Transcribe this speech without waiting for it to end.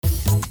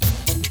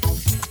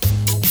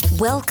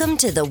Welcome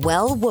to the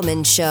Well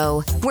Woman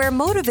Show, where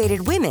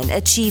motivated women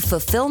achieve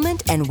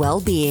fulfillment and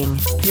well-being.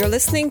 You're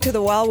listening to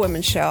the Well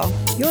Woman Show.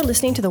 You're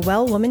listening to the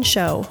Well Woman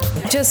Show.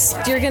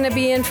 You're going to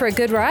be in for a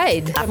good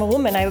ride. I'm a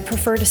woman. I would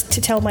prefer to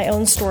tell my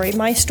own story.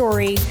 My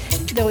story,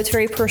 though it's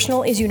very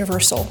personal, is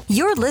universal.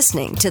 You're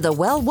listening to the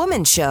Well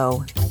Woman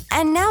Show.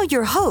 And now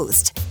your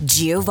host,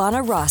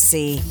 Giovanna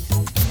Rossi.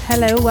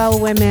 Hello,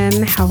 Well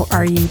Women. How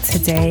are you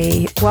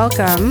today?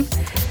 Welcome.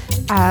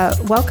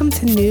 Welcome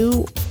to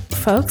new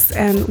folks,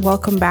 and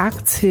welcome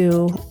back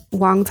to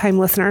longtime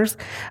listeners.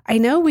 I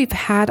know we've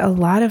had a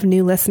lot of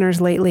new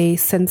listeners lately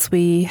since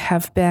we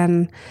have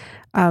been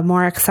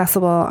more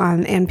accessible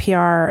on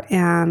NPR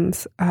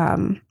and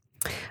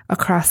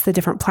across the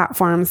different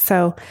platforms.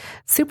 So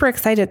super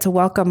excited to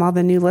welcome all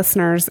the new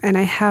listeners. And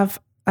I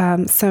have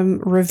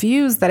some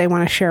reviews that I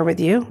want to share with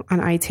you on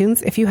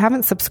iTunes. If you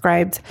haven't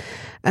subscribed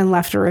and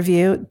left a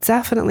review,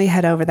 definitely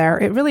head over there.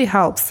 It really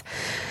helps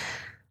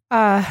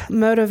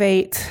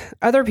motivate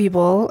other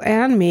people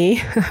and me,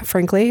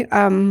 frankly,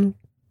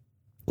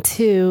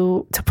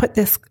 to put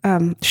this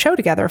show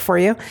together for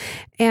you.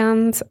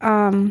 And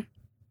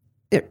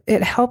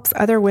it helps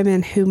other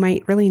women who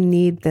might really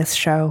need this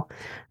show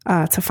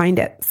to find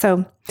it.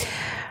 So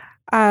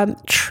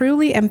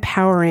Truly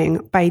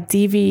Empowering by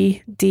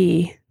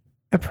DVD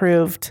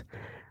approved.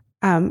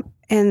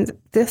 And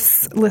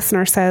this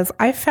listener says,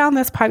 I found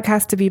this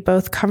podcast to be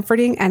both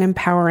comforting and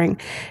empowering.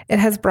 It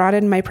has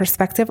broadened my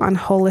perspective on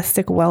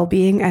holistic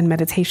well-being and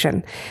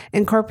meditation.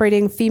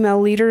 Incorporating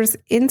female leaders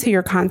into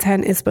your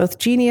content is both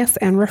genius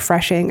and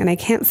refreshing, and I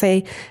can't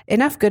say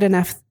enough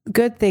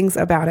good things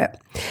about it.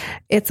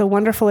 It's a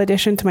wonderful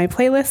addition to my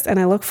playlist, and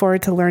I look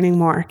forward to learning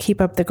more. Keep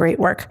up the great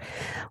work.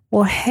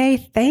 Well, hey,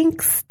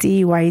 thanks,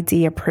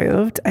 DYD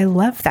approved. I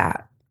love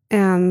that.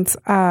 And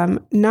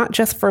Not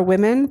Just for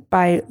Women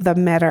by The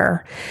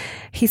Metter.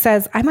 He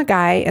says, I'm a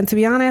guy, and to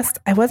be honest,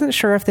 I wasn't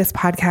sure if this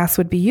podcast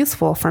would be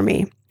useful for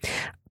me.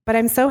 But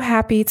I'm so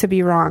happy to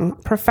be wrong.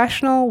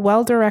 Professional,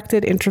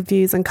 well-directed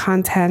interviews and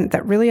content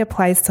that really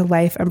applies to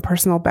life and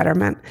personal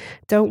betterment.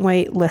 Don't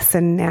wait,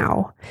 listen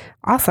now.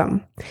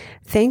 Awesome.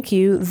 Thank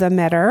you, The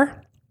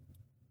Metter.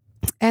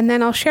 And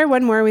then I'll share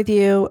one more with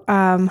you.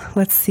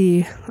 Let's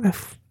see. I'm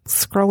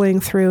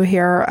scrolling through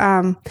here.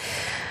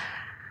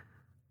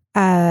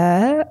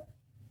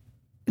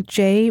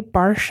 Jay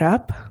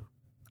Barshup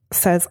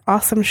says,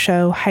 awesome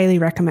show, highly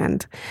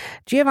recommend.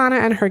 Giovanna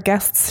and her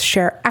guests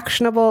share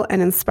actionable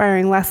and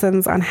inspiring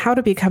lessons on how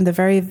to become the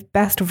very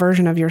best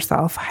version of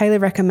yourself. Highly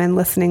recommend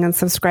listening and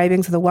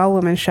subscribing to the Well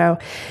Woman Show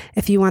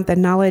if you want the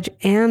knowledge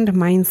and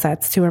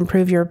mindsets to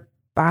improve your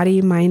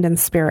body, mind, and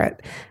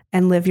spirit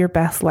and live your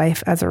best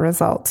life as a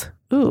result.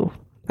 Ooh,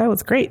 that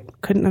was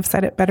great. Couldn't have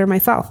said it better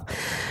myself.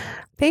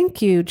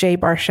 Thank you, Jay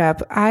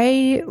Barshup.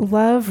 I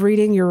love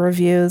reading your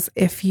reviews.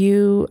 If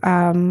you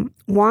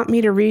want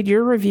me to read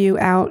your review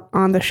out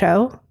on the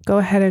show, go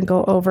ahead and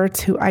go over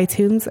to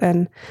iTunes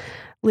and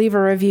leave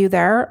a review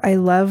there. I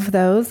love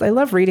those. I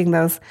love reading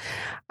those.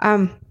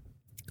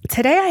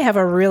 Today, I have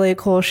a really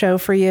cool show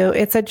for you.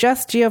 It's a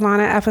Just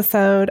Giovanna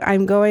episode.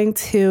 I'm going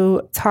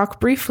to talk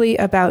briefly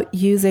about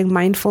using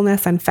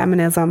mindfulness and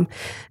feminism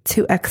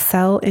to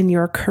excel in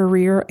your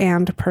career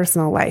and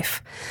personal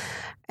life.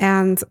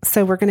 And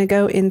so we're going to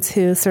go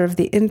into sort of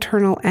the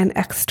internal and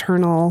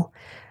external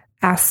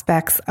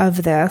aspects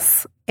of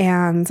this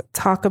and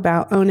talk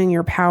about owning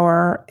your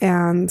power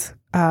and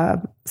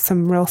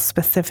some real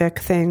specific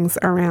things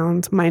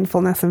around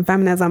mindfulness and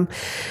feminism.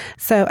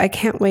 So I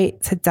can't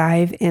wait to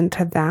dive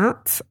into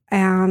that.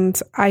 And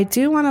I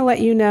do want to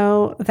let you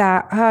know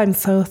that I'm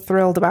so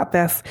thrilled about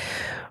this.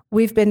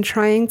 We've been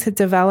trying to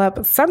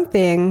develop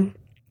something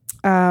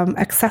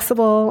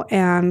accessible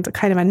and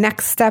kind of a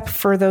next step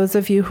for those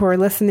of you who are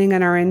listening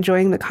and are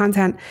enjoying the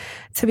content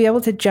to be able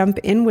to jump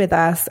in with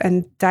us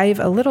and dive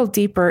a little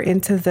deeper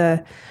into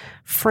the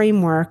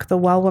framework, the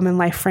Well Woman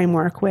Life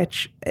framework,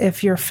 which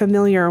if you're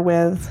familiar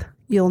with,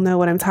 you'll know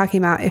what I'm talking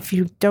about. If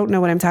you don't know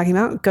what I'm talking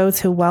about, go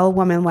to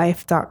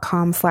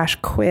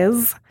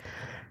wellwomanlife.com/quiz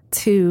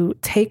to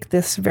take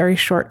this very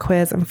short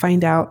quiz and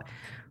find out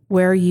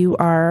where you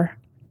are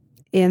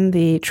in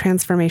the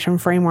transformation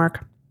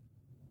framework.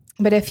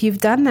 But if you've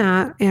done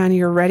that and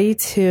you're ready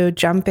to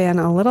jump in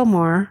a little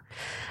more,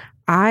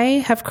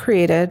 I have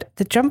created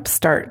the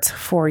Jumpstart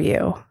for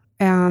you.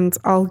 And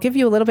I'll give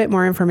you a little bit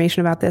more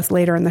information about this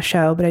later in the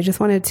show, but I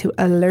just wanted to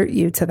alert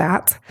you to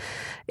that.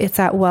 It's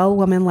at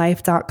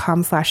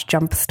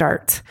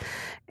wellwomanlife.com/jumpstart.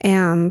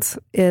 And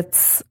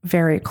it's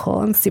very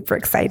cool. I'm super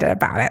excited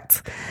about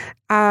it.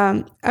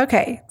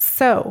 Okay,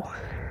 so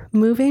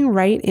moving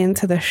right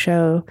into the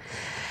show.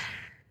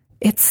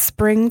 It's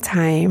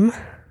springtime.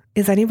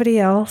 Is anybody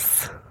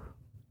else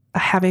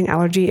having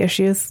allergy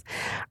issues?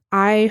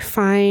 I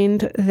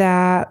find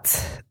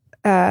that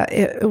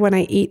when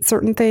I eat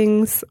certain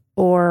things,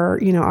 or,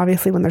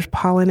 obviously when there's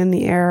pollen in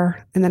the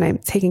air, and then I'm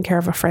taking care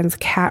of a friend's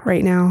cat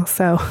right now,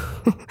 so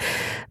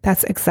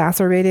that's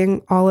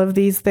exacerbating all of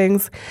these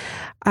things.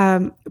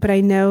 But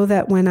I know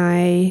that when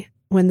I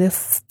when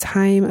this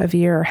time of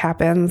year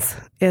happens,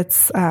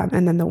 it's,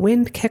 and then the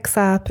wind kicks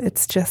up,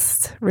 it's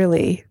just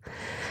really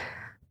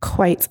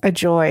quite a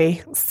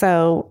joy.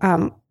 So,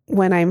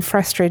 when I'm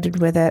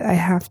frustrated with it, I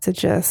have to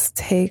just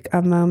take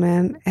a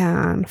moment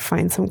and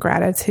find some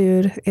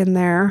gratitude in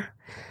there.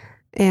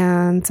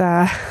 And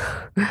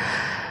I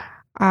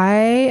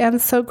am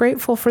so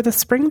grateful for the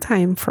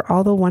springtime, for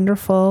all the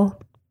wonderful,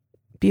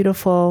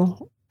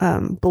 beautiful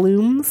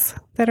blooms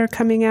that are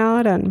coming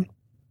out, and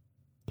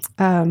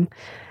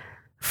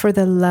for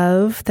the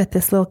love that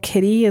this little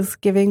kitty is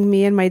giving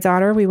me and my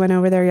daughter. We went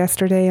over there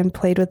yesterday and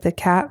played with the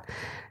cat.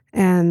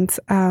 And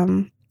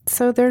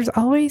so there's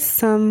always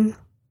some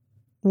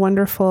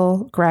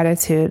wonderful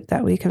gratitude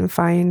that we can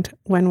find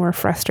when we're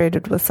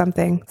frustrated with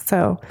something.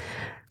 So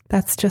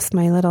that's just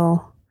my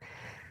little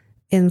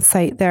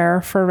insight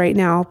there for right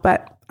now.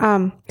 But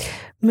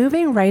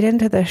moving right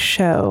into the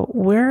show,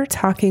 we're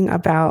talking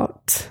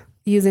about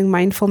using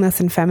mindfulness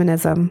and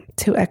feminism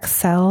to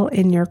excel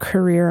in your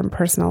career and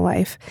personal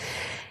life.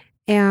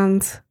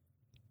 And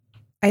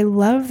I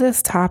love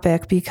this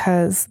topic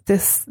because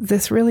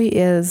this really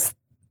is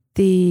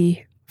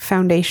the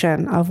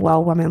foundation of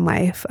Well Woman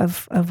Life,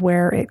 of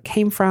where it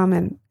came from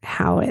and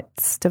how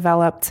it's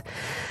developed.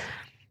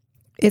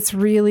 It's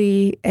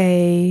really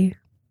a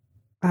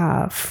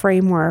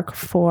framework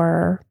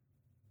for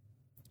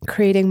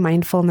creating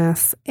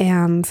mindfulness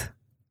and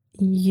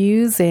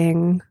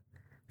using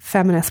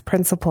feminist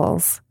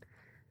principles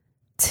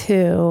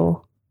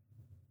to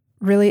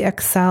really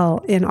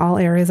excel in all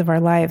areas of our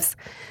lives.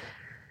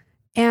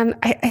 And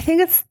I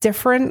think it's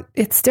different.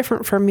 It's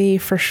different for me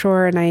for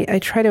sure. And I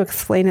try to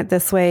explain it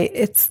this way.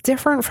 It's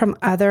different from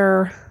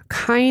other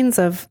kinds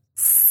of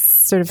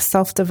sort of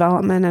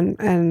self-development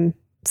and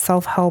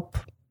self-help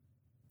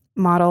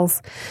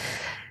models,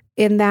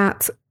 in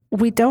that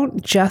we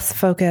don't just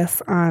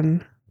focus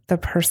on the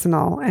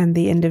personal and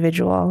the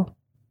individual.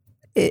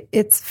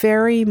 It's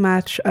very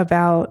much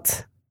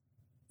about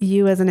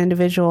you as an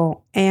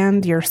individual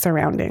and your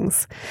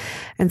surroundings.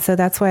 And so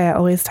that's why I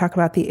always talk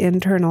about the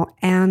internal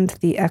and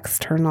the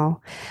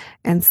external.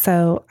 And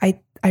so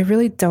I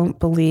really don't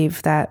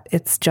believe that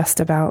it's just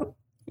about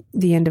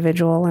the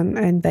individual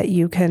and that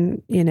you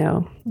can,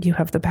 you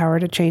have the power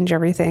to change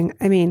everything.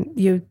 I mean,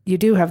 you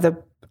do have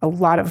a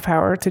lot of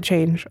power to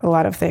change a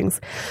lot of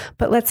things.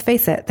 But let's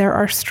face it, there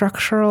are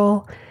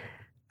structural,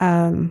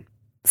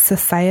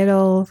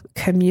 societal,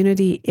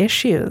 community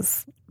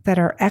issues that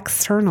are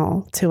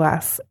external to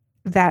us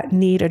that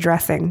need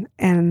addressing.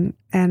 And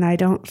I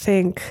don't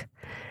think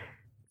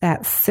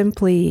that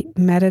simply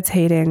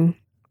meditating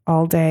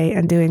all day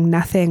and doing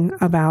nothing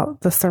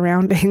about the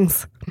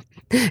surroundings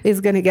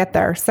is going to get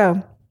there.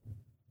 So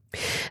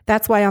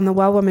that's why on the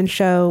Well Woman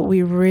Show,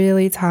 we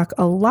really talk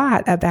a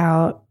lot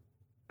about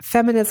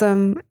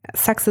feminism,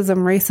 sexism,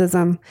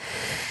 racism.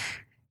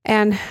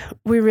 And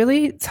we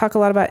really talk a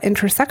lot about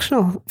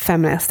intersectional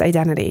feminist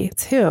identity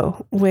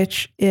too,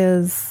 which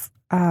is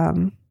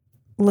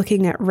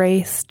looking at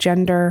race,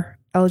 gender,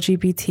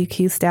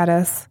 LGBTQ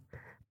status,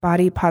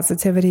 body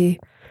positivity,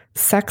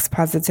 sex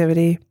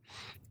positivity,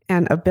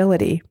 and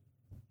ability.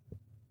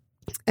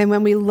 And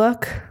when we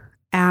look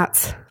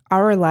at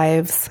our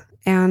lives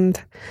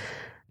and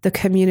the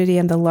community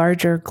and the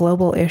larger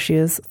global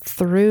issues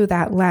through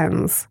that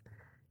lens,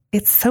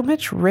 it's so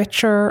much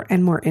richer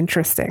and more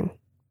interesting,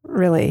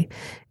 really.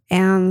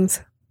 And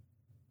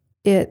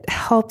it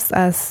helps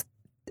us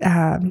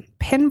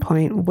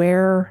pinpoint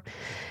where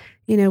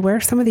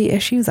some of the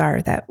issues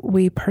are that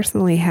we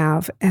personally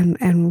have,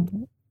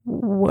 and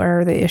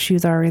where the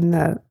issues are in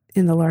the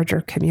larger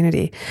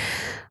community.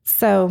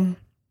 So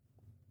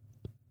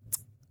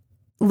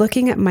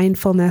looking at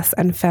mindfulness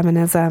and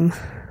feminism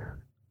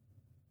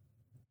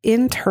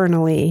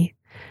internally,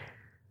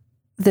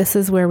 this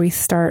is where we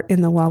start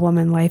in the Well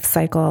Woman life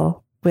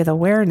cycle with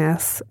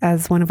awareness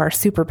as one of our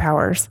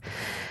superpowers,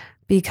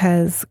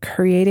 because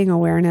creating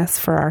awareness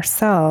for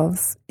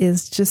ourselves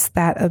is just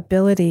that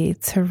ability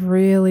to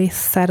really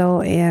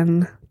settle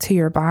in to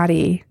your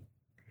body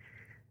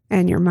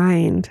and your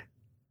mind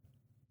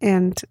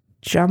and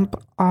jump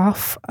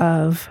off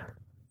of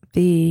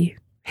the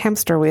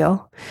hamster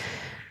wheel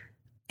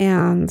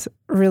and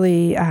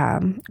really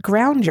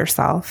ground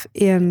yourself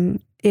in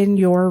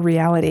your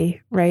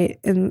reality, right?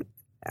 And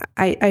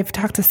I've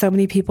talked to so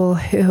many people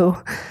who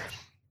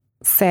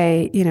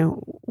say,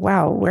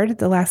 wow, where did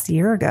the last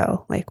year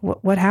go? Like,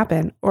 what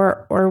happened?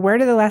 Or where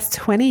did the last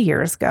 20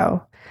 years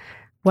go?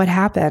 What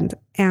happened?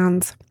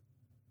 And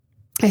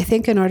I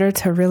think in order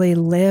to really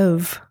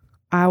live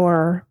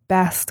our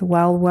best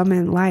well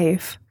woman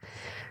life,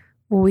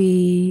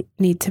 we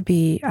need to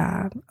be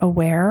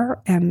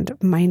aware and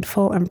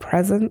mindful and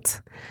present,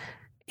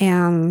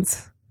 and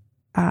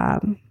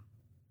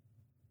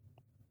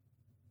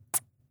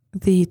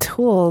the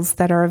tools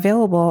that are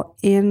available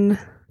in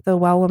the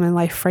Well Woman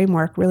Life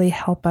framework really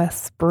help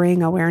us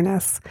bring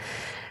awareness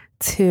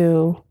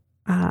to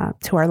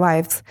our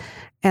lives.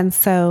 And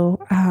so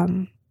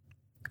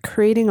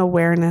creating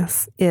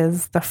awareness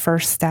is the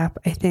first step,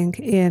 I think,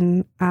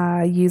 in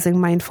using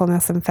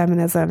mindfulness and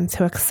feminism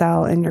to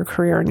excel in your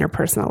career and your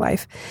personal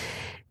life.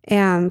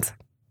 And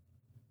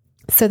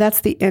so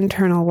that's the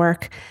internal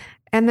work.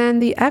 And then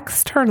the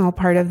external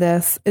part of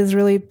this is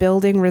really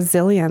building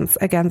resilience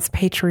against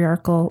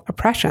patriarchal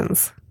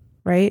oppressions,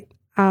 right?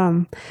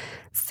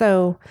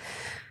 So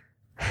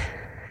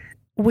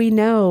we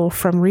know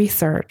from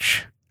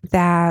research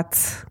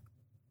that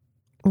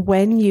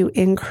when you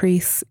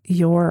increase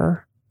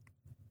your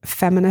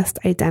feminist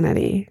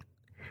identity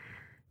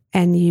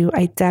and you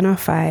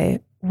identify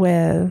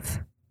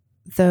with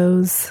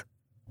those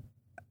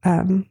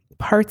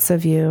parts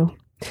of you,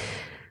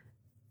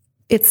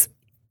 it's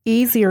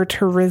easier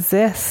to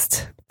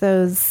resist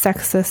those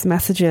sexist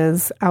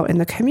messages out in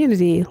the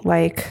community,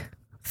 like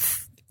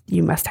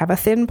you must have a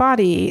thin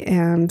body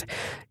and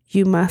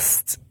you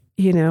must,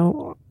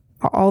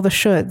 all the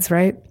shoulds,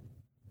 right?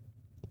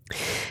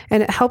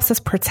 And it helps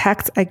us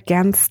protect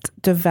against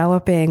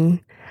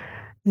developing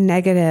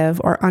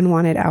negative or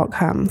unwanted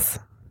outcomes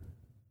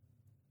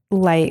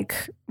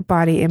like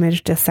body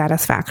image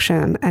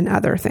dissatisfaction and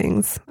other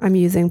things. I'm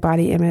using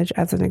body image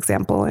as an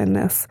example in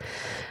this,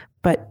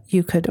 but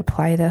you could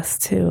apply this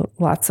to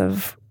lots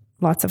of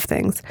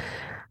things.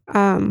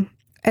 And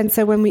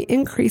so when we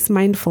increase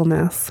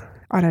mindfulness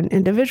on an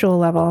individual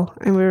level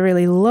and we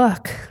really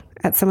look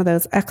at some of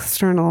those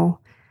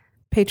external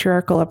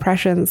patriarchal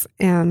oppressions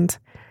and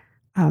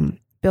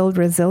build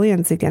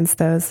resilience against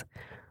those,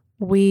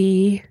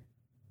 we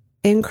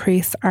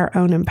increase our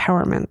own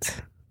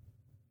empowerment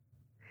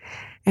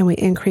and we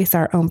increase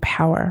our own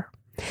power.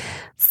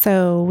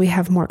 So we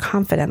have more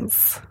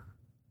confidence.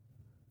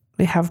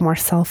 We have more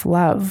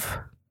self-love.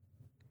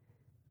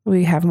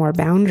 We have more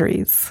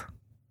boundaries.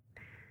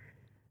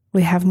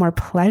 We have more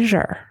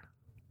pleasure.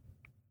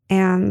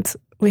 And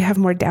we have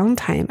more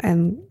downtime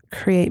and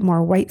create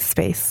more white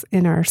space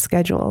in our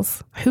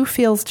schedules. Who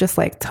feels just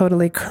like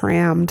totally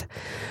crammed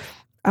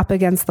up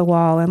against the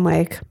wall and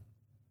like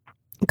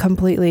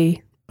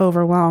completely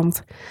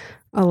overwhelmed?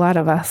 A lot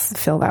of us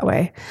feel that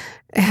way.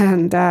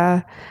 And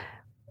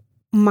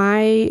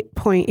my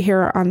point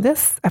here on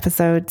this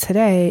episode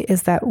today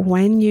is that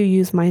when you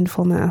use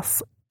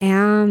mindfulness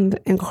and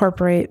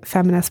incorporate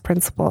feminist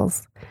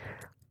principles,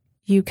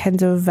 you can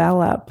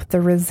develop the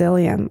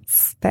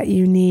resilience that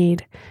you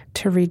need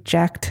to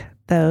reject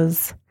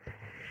those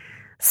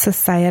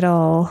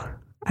societal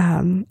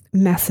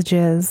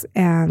messages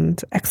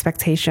and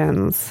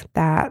expectations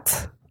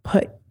that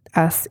put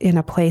us in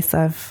a place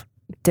of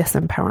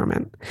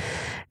disempowerment,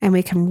 and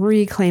we can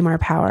reclaim our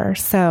power.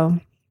 So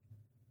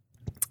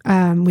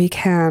we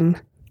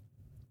can,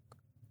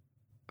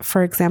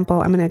 for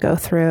example, I'm going to go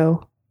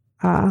through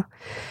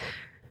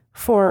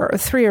for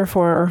 3 or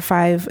 4 or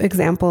 5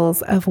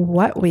 examples of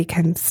what we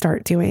can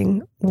start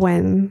doing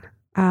when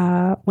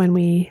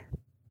we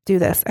do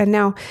this. And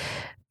now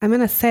I'm going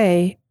to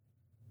say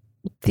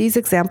these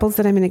examples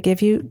that I'm going to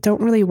give you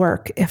don't really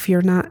work if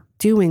you're not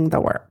doing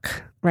the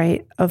work,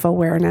 right, of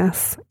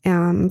awareness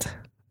and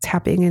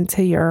tapping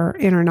into your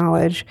inner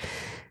knowledge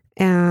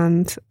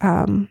and,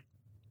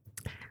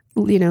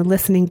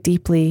 listening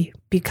deeply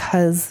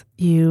because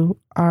you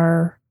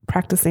are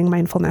practicing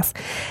mindfulness.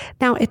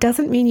 Now, it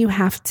doesn't mean you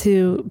have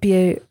to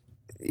be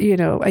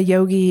a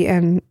yogi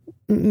and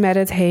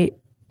meditate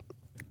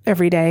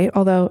every day,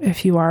 although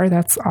if you are,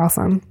 that's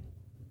awesome.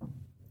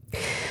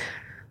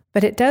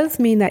 But it does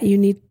mean that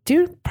you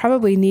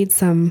probably need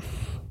some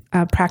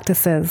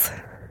practices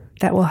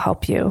that will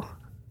help you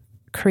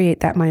create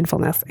that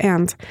mindfulness.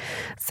 And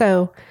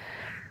so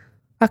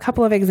a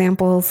couple of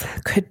examples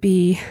could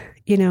be,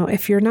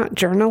 if you're not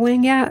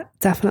journaling yet,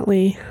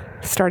 definitely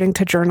starting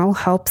to journal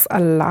helps a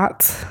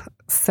lot.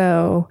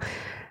 So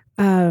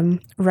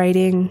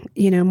writing,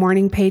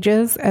 morning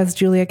pages, as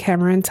Julia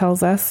Cameron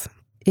tells us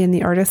in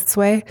The Artist's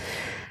Way,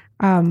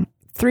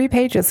 3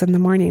 pages in the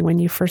morning when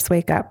you first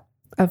wake up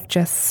of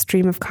just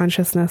stream of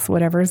consciousness,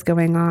 whatever's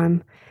going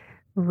on,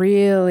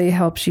 really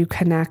helps you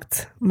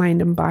connect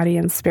mind and body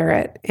and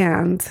spirit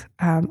and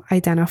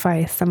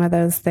identify some of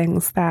those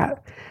things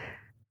that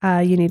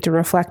you need to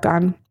reflect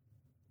on.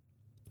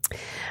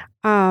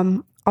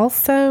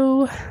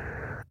 Also,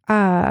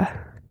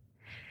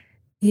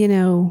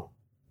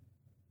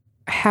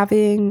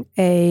 having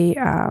a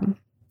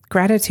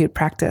gratitude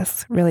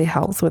practice really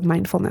helps with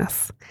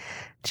mindfulness.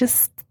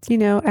 Just,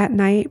 at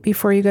night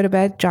before you go to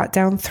bed, jot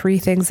down 3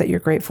 things that you're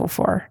grateful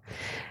for.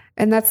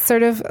 And that's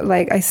sort of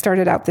like I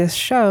started out this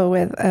show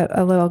with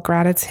a little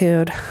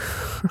gratitude,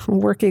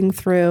 working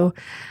through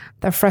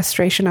the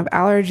frustration of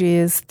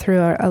allergies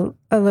through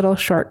a little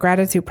short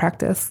gratitude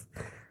practice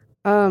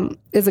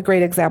is a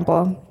great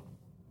example.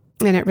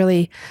 And it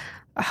really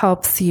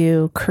helps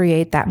you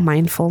create that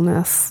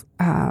mindfulness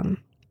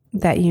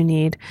that you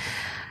need.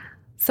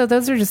 So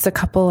those are just a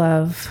couple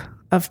of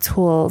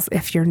tools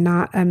if you're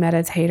not a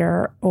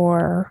meditator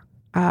or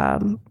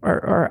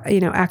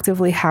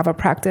actively have a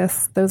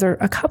practice. Those are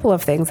a couple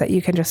of things that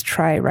you can just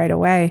try right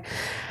away.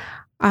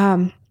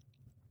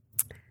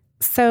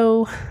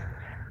 So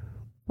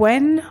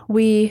when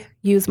we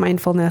use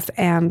mindfulness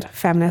and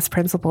feminist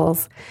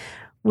principles,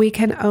 we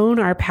can own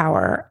our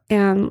power.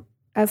 And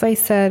as I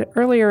said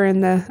earlier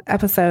in the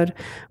episode,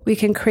 we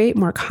can create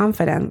more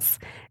confidence.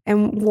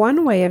 And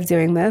one way of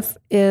doing this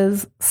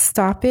is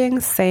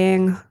stopping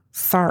saying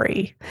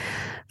sorry.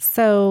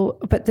 So,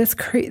 but this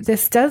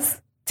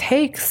does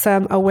take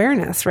some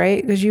awareness,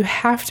 right? Because you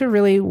have to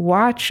really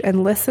watch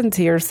and listen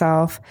to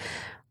yourself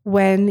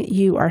when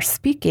you are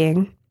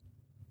speaking.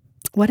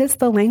 What is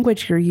the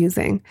language you're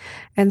using?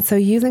 And so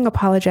using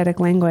apologetic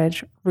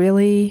language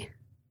really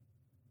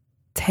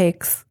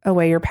takes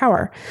away your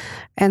power.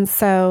 And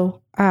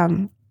so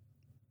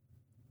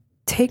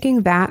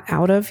taking that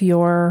out of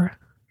your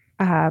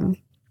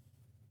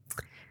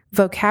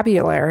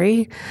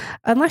vocabulary,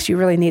 unless you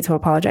really need to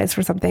apologize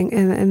for something,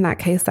 in that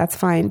case, that's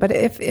fine. But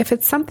if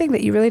it's something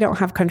that you really don't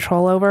have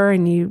control over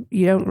and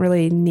you don't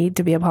really need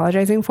to be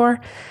apologizing for,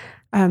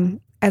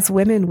 as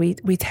women,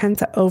 we tend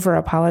to over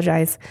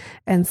apologize.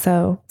 And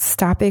so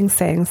stopping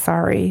saying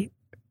sorry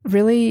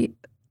really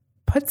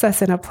puts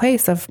us in a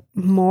place of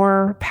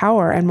more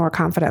power and more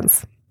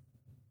confidence.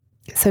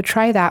 So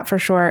try that for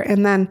sure.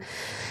 And then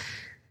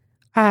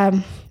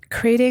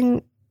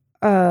creating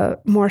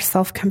more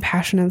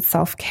self-compassion and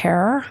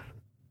self-care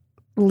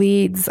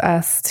leads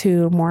us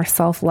to more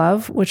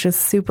self-love, which is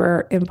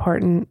super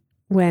important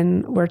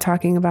when we're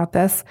talking about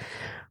this.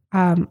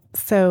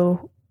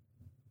 So,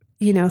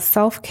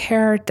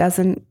 self-care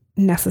doesn't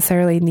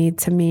necessarily need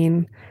to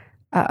mean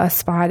a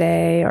spa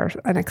day or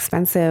an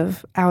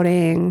expensive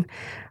outing.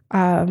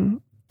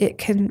 It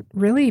can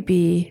really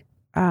be,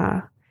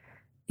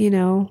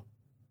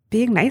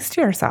 being nice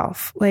to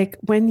yourself. Like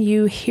when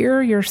you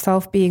hear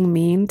yourself being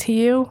mean to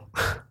you,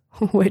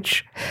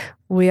 which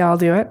we all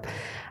do it,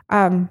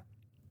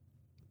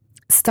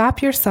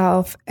 stop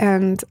yourself.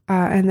 And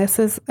this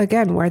is,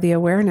 again, where the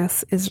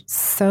awareness is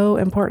so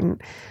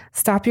important.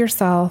 Stop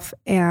yourself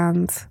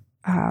and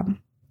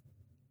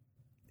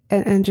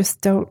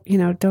just don't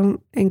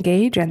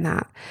engage in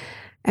that,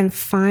 and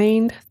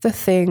find the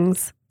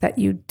things that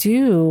you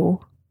do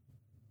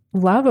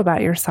love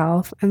about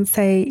yourself and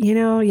say,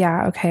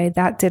 yeah, okay,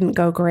 that didn't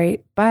go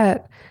great,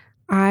 but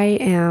I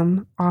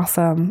am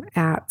awesome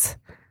at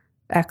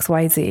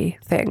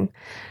XYZ thing.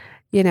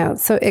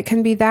 So it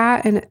can be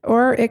that,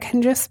 or it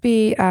can just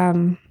be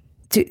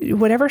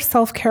whatever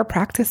self-care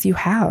practice you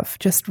have,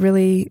 just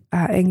really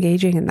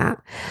engaging in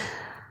that.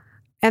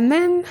 And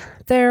then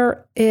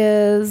there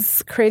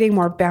is creating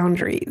more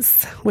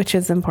boundaries, which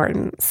is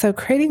important. So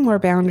creating more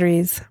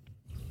boundaries,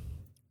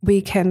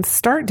 we can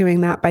start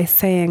doing that by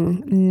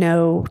saying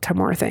no to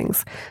more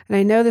things. And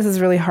I know this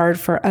is really hard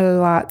for a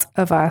lot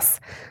of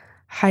us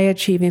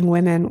high-achieving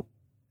women,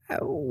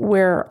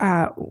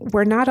 where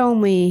we're not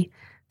only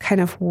kind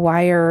of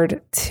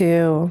wired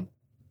to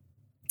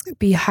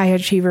be high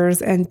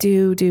achievers and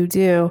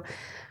do,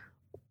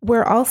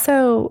 we're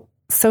also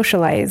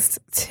socialized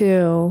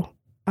to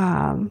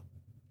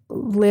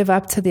live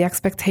up to the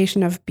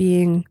expectation of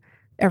being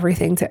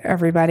everything to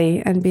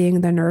everybody and being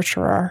the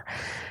nurturer.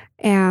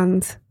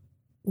 And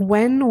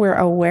when we're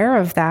aware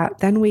of that,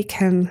 then we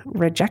can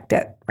reject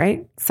it,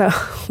 right? So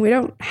we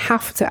don't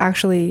have to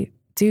actually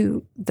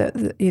do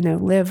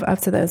live up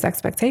to those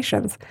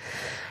expectations.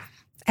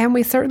 And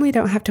we certainly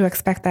don't have to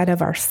expect that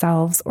of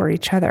ourselves or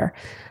each other.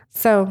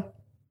 So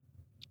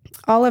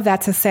all of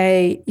that to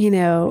say,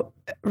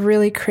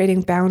 really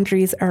creating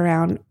boundaries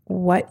around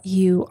what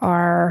you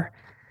are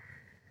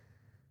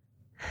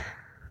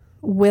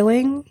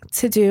willing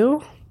to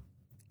do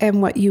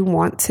and what you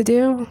want to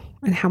do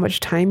and how much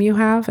time you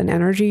have and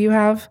energy you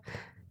have,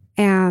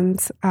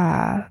 and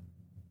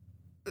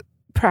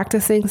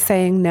practicing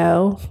saying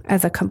no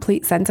as a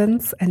complete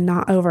sentence and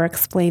not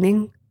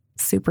over-explaining,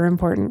 super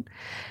important.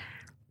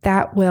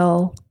 That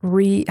will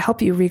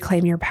help you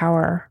reclaim your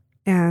power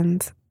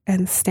and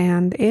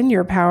stand in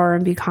your power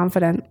and be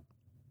confident,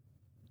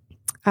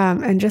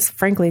 and just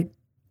frankly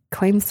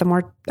claim some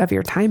more of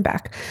your time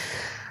back.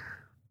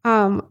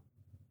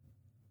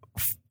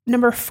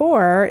 Number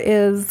 4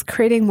 is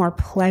creating more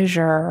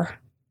pleasure.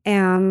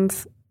 And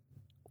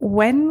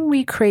when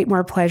we create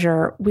more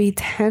pleasure, we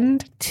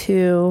tend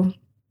to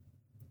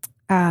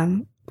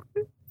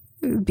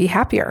be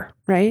happier,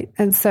 right?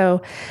 And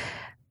so,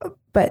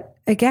 but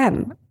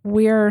again,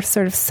 we're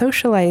sort of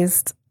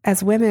socialized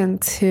as women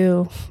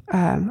to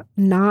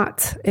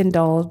not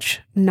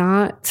indulge,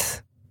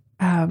 not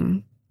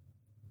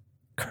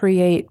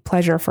create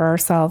pleasure for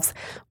ourselves,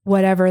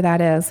 whatever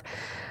that is.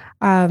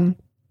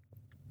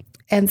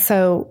 And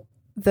so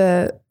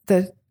the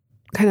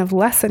kind of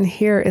lesson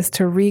here is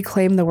to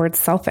reclaim the word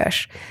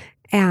selfish.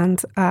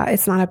 And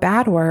it's not a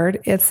bad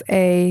word. It's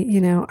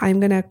I'm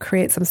going to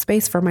create some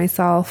space for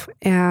myself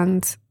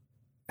and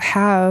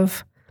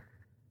have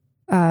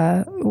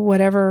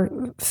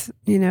whatever,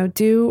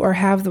 do or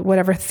have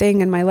whatever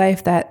thing in my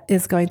life that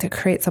is going to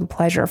create some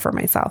pleasure for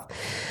myself.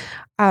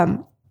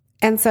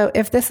 And so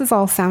if this is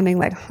all sounding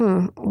like,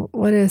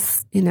 what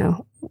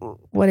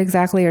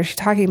exactly is she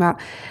talking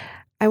about?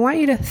 I want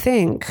you to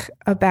think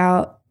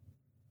about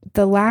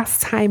the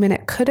last time, and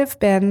it could have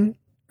been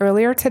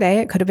earlier today.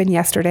 It could have been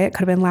yesterday. It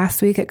could have been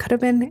last week. It could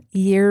have been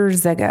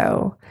years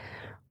ago.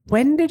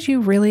 When did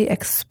you really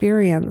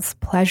experience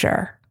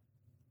pleasure?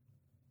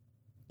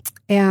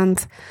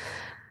 And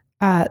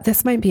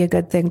this might be a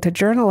good thing to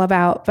journal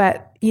about,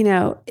 but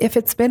if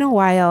it's been a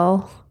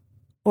while,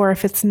 or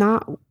if it's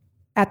not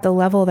at the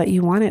level that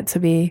you want it to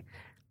be,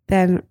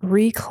 then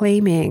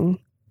reclaiming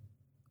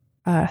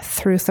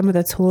through some of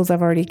the tools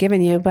I've already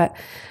given you, but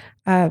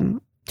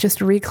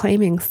just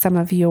reclaiming some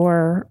of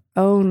your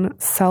own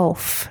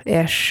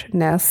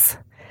selfishness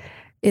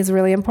is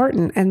really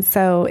important. And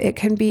so it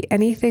can be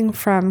anything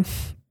from,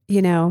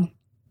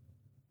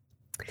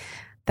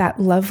 that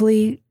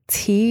lovely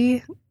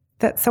tea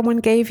that someone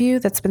gave you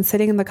that's been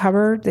sitting in the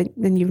cupboard,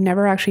 and you've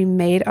never actually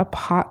made a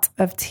pot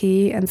of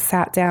tea and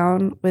sat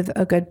down with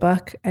a good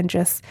book and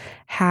just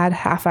had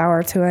half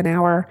hour to an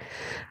hour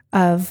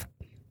of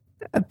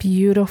a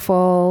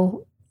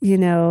beautiful,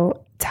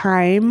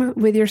 time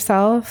with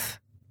yourself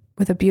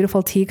with a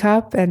beautiful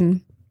teacup.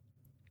 And,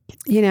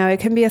 it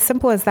can be as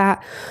simple as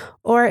that,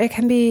 or it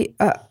can be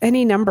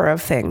any number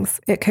of things.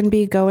 It can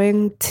be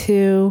going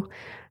to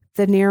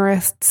the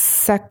nearest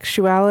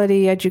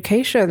sexuality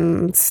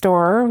education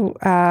store.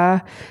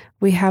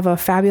 We have a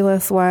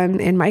fabulous one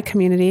in my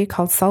community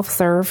called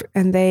Self-Serve,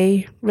 and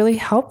they really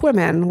help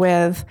women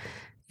with,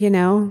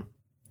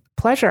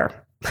 pleasure.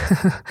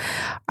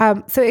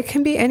 So it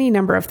can be any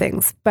number of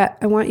things, but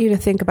I want you to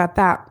think about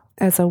that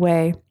as a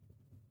way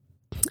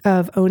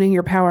of owning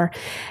your power.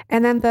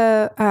 And then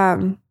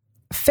the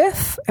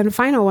fifth and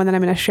final one that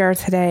I'm going to share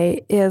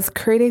today is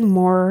creating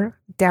more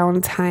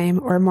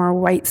downtime or more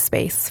white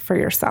space for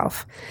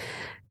yourself.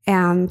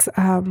 And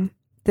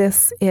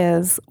this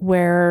is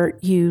where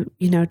you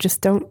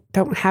just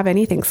don't have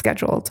anything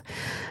scheduled.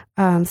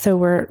 So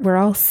we're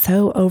all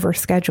so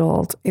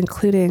overscheduled,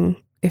 including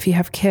if you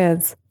have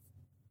kids.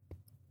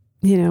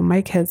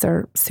 My kids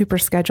are super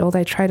scheduled.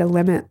 I try to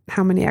limit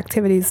how many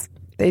activities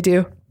they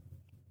do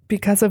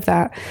because of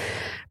that.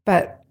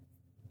 But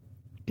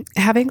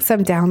having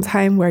some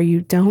downtime where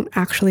you don't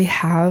actually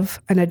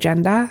have an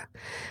agenda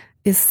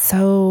is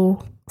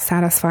so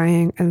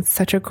satisfying and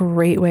such a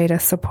great way to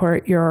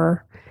support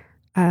your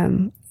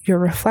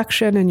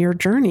reflection and your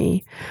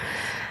journey.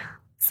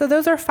 So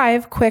those are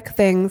 5 quick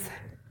things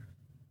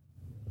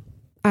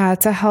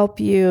to help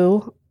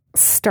you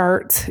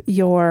start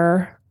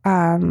your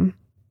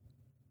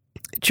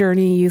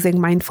journey using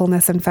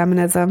mindfulness and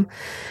feminism.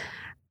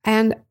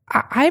 And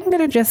I'm going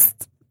to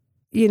just,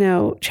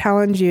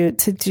 challenge you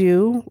to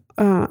do,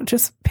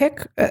 just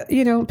pick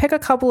a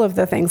couple of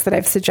the things that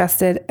I've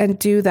suggested and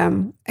do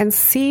them and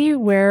see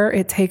where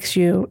it takes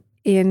you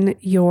in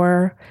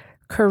your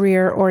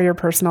career or your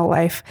personal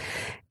life.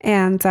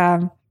 And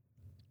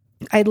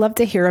I'd love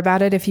to hear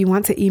about it. If you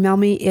want to email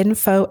me,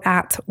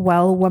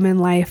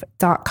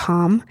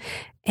 info@wellwomanlife.com.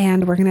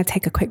 And we're going to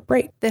take a quick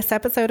break. This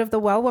episode of The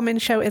Well Woman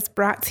Show is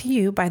brought to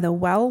you by the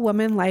Well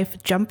Woman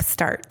Life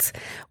Jumpstart.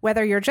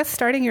 Whether you're just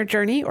starting your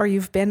journey or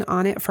you've been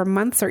on it for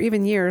months or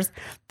even years,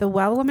 the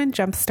Well Woman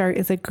Jumpstart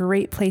is a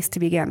great place to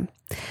begin.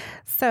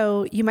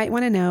 So you might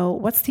want to know,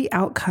 what's the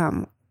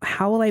outcome?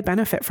 How will I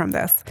benefit from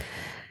this?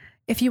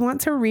 If you want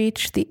to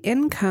reach the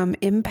income,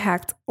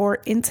 impact, or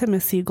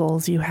intimacy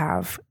goals you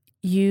have,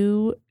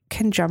 you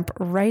can jump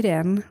right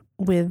in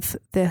with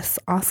this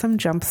awesome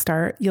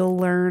jumpstart. You'll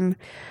learn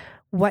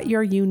what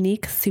your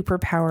unique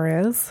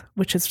superpower is,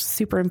 which is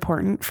super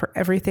important for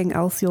everything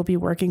else you'll be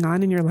working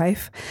on in your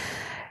life.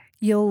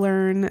 You'll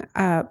learn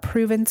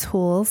proven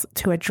tools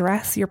to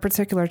address your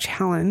particular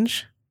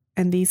challenge,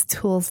 and these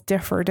tools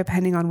differ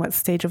depending on what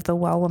stage of the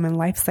Well Woman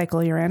life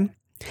cycle you're in.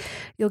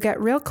 You'll get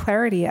real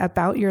clarity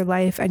about your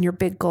life and your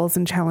big goals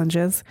and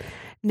challenges,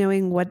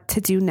 knowing what to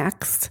do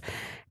next.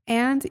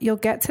 And you'll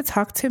get to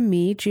talk to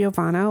me,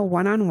 Giovanna,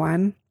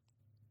 one-on-one,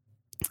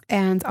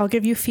 and I'll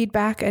give you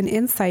feedback and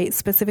insight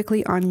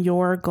specifically on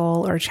your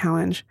goal or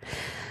challenge.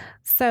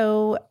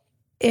 So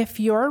if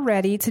you're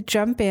ready to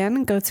jump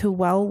in, go to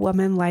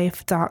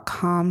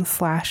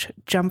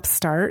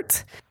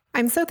wellwomanlife.com/jumpstart.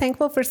 I'm so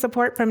thankful for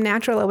support from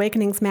Natural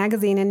Awakenings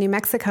Magazine in New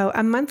Mexico,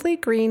 a monthly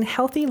green,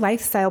 healthy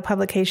lifestyle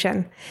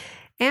publication,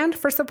 and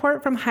for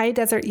support from High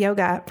Desert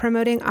Yoga,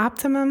 promoting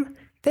optimum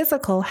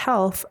physical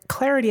health,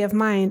 clarity of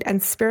mind,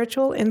 and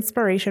spiritual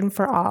inspiration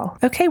for all.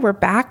 Okay, we're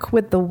back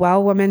with the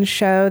Well Woman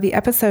Show, the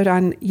episode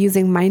on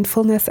using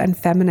mindfulness and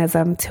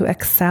feminism to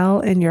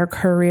excel in your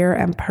career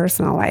and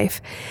personal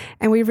life.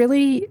 And we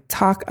really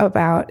talk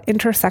about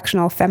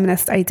intersectional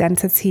feminist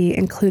identity,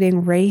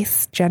 including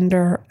race,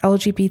 gender,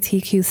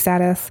 LGBTQ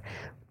status,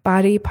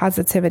 body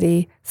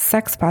positivity,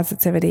 sex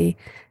positivity,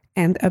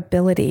 and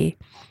ability.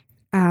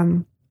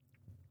 And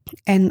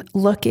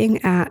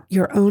looking at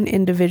your own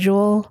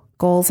individual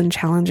goals and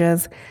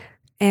challenges,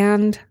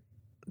 and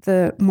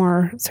the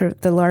more sort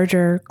of the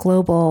larger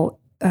global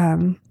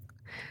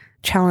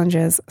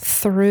challenges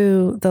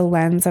through the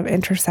lens of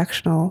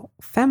intersectional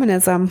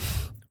feminism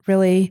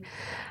really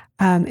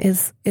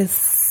is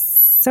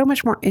so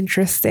much more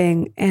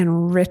interesting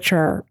and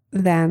richer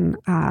than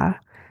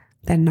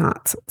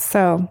not.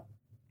 So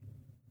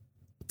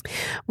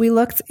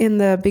in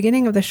the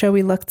beginning of the show,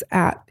 we looked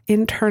at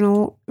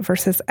internal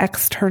versus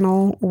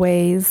external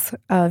ways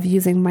of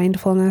using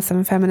mindfulness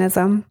and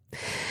feminism.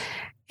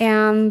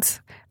 And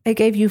I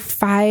gave you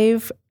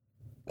 5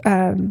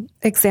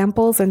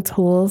 examples and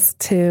tools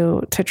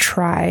to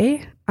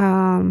try.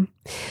 And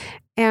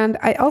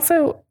I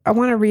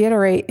want to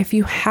reiterate, if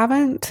you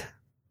haven't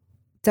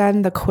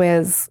done the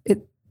quiz,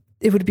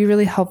 it would be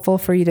really helpful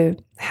for you to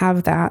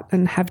have that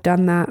and have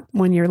done that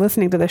when you're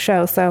listening to the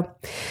show. So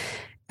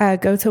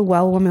go to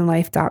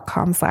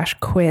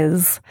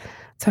wellwomanlife.com/quiz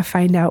to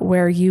find out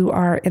where you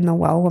are in the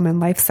Well Woman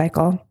life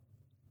cycle.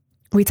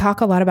 We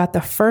talk a lot about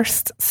the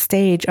first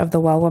stage of the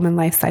Well Woman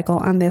life cycle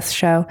on this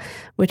show,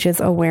 which is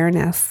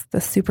awareness, the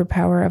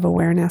superpower of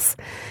awareness.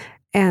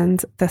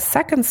 And the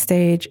second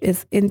stage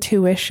is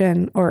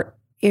intuition or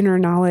inner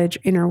knowledge,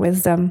 inner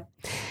wisdom.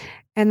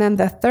 And then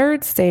the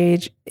third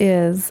stage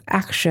is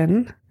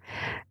action.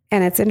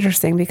 And it's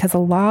interesting because a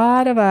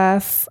lot of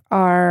us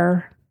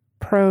are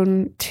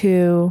prone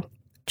to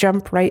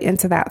jump right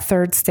into that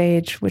third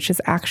stage, which is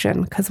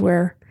action, because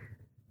we're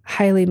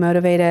highly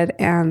motivated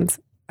and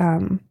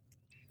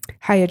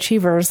high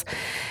achievers.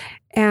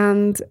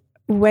 And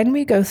when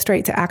we go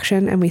straight to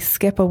action and we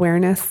skip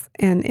awareness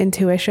and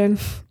intuition,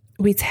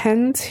 we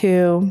tend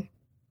to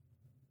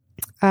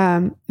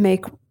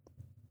make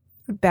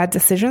bad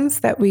decisions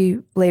that we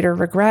later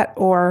regret,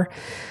 or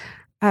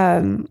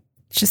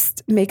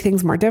just make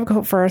things more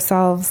difficult for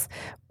ourselves,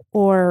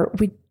 or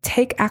we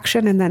take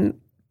action and then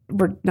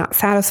we're not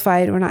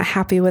satisfied, we're not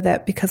happy with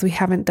it because we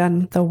haven't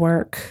done the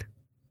work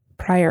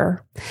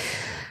prior.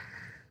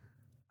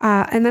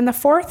 And then the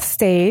fourth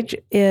stage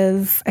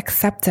is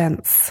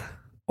acceptance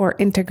or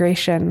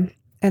integration.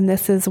 And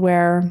this is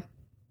where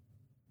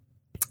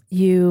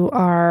you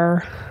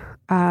are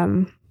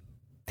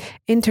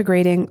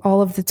integrating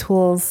all of the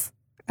tools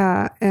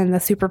and the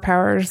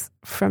superpowers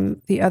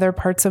from the other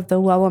parts of the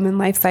Well Woman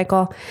life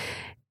cycle,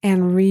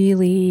 and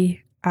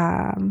really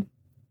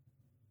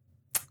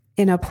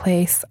in a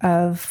place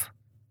of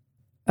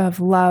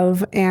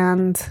love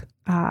and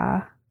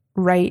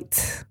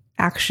right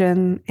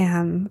action,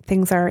 and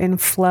things are in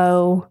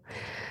flow.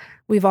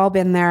 We've all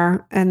been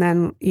there, and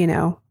then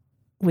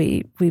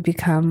we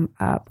become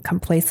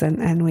complacent,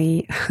 and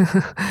we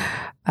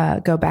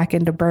go back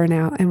into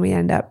burnout, and we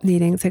end up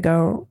needing to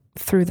go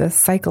through this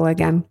cycle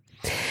again.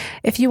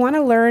 If you want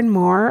to learn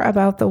more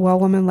about the Well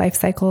Woman life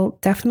cycle,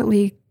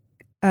 definitely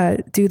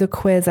do the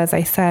quiz, as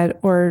I said,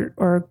 or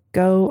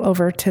go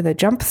over to the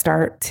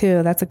Jumpstart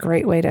too. That's a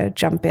great way to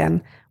jump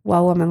in,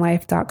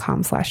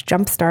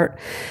 wellwomanlife.com/jumpstart.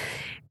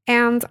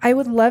 And I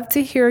would love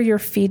to hear your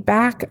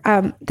feedback.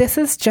 This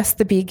is just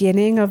the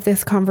beginning of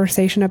this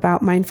conversation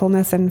about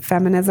mindfulness and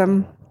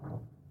feminism.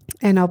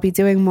 And I'll be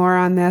doing more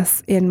on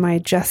this in my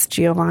Just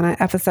Giovanna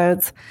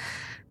episodes.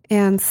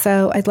 And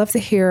so I'd love to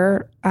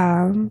hear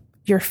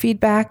your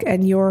feedback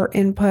and your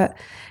input.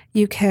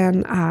 You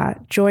can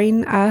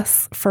join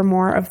us for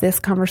more of this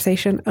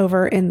conversation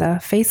over in the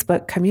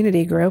Facebook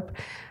community group,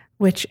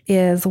 which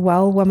is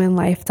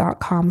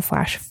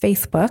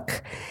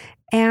wellwomanlife.com/Facebook.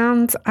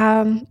 And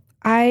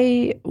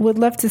I would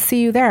love to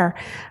see you there.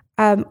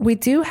 We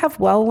do have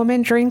Well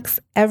Woman drinks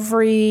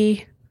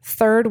every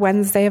third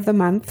Wednesday of the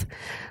month.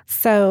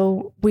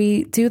 So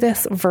we do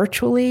this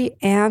virtually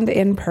and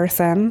in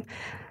person.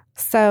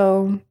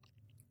 So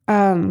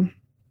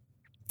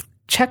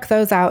check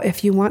those out.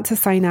 If you want to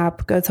sign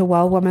up, go to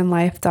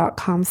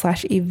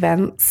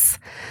wellwomanlife.com/events.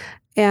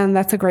 And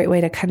that's a great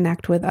way to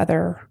connect with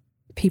other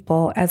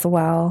people as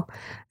well.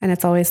 And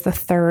it's always the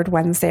third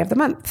Wednesday of the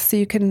month. So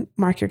you can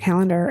mark your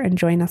calendar and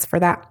join us for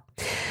that.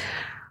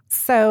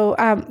 So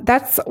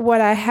that's what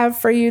I have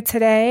for you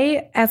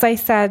today. As I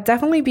said,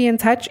 definitely be in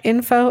touch,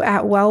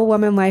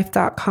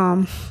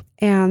 info@wellwomanlife.com.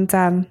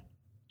 And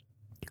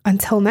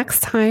until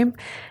next time,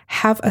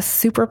 have a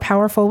super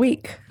powerful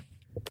week.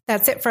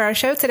 That's it for our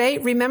show today.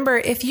 Remember,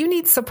 if you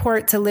need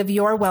support to live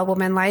your Well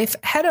Woman life,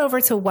 head over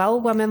to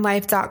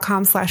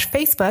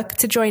wellwomanlife.com/Facebook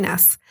to join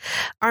us.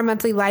 Our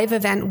monthly live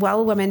event,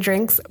 Well Woman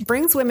Drinks,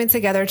 brings women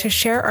together to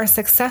share our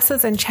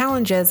successes and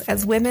challenges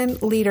as women,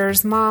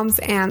 leaders, moms,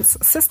 aunts,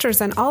 sisters,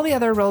 and all the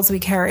other roles we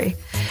carry.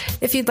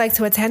 If you'd like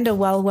to attend a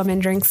Well Woman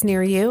Drinks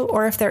near you,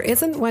 or if there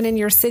isn't one in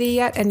your city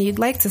yet and you'd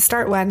like to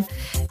start one,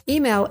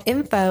 email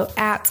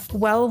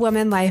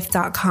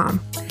info@wellwomanlife.com.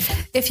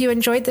 If you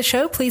enjoyed the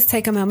show, please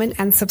take a moment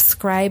and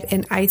subscribe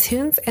in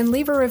iTunes and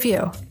leave a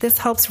review. This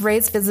helps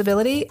raise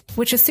visibility,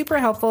 which is super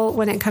helpful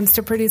when it comes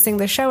to producing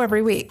the show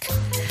every week.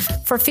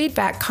 For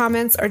feedback,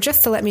 comments, or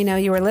just to let me know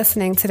you were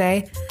listening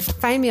today,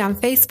 find me on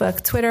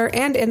Facebook, Twitter,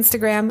 and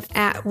Instagram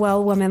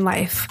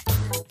 @WellWomanLife.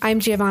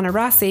 I'm Giovanna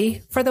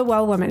Rossi for The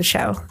Well Woman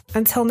Show.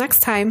 Until next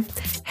time,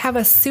 have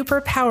a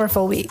super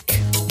powerful week.